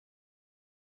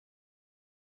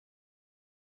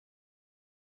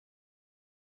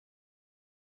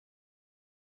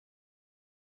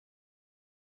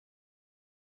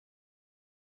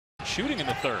shooting in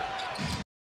the third.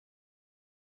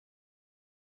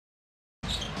 You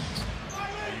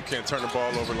can't turn the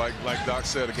ball over like Doc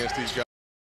said against these guys.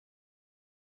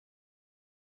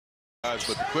 But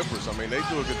the Clippers, I mean, they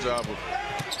do a good job of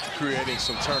creating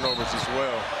some turnovers as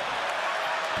well.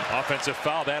 Offensive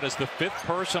foul. That is the 5th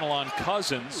personal on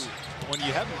Cousins. When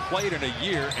you haven't played in a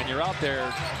year and you're out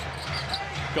there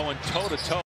going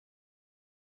toe-to-toe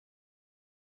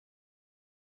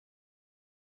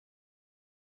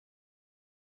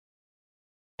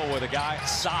with a guy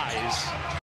size.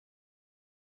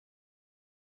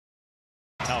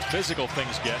 How physical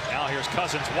things get. Now here's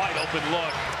Cousins, wide open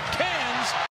look.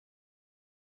 Cans.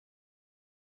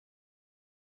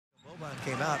 Boban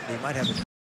came out, and he might have a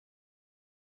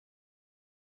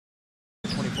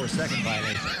 24-second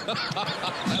violation.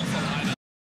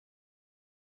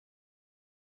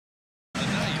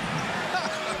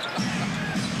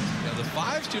 Yeah, the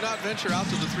fives do not venture out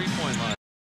to the three-point line.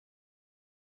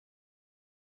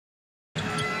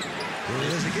 Here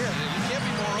it is again. You can't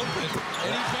be more open.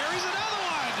 And he buries another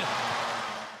one.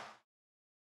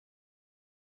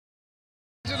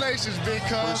 Congratulations, Big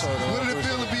Cuz. What did it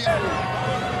feel to be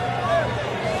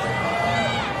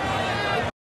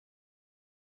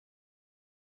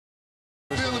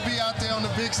out there on the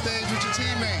big stage with your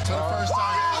teammates for the first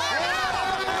time?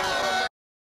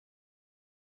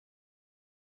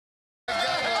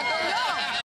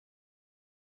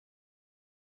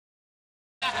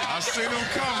 I seen him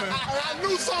coming. I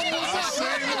knew something was up. I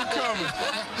seen him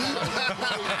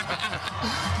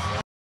coming.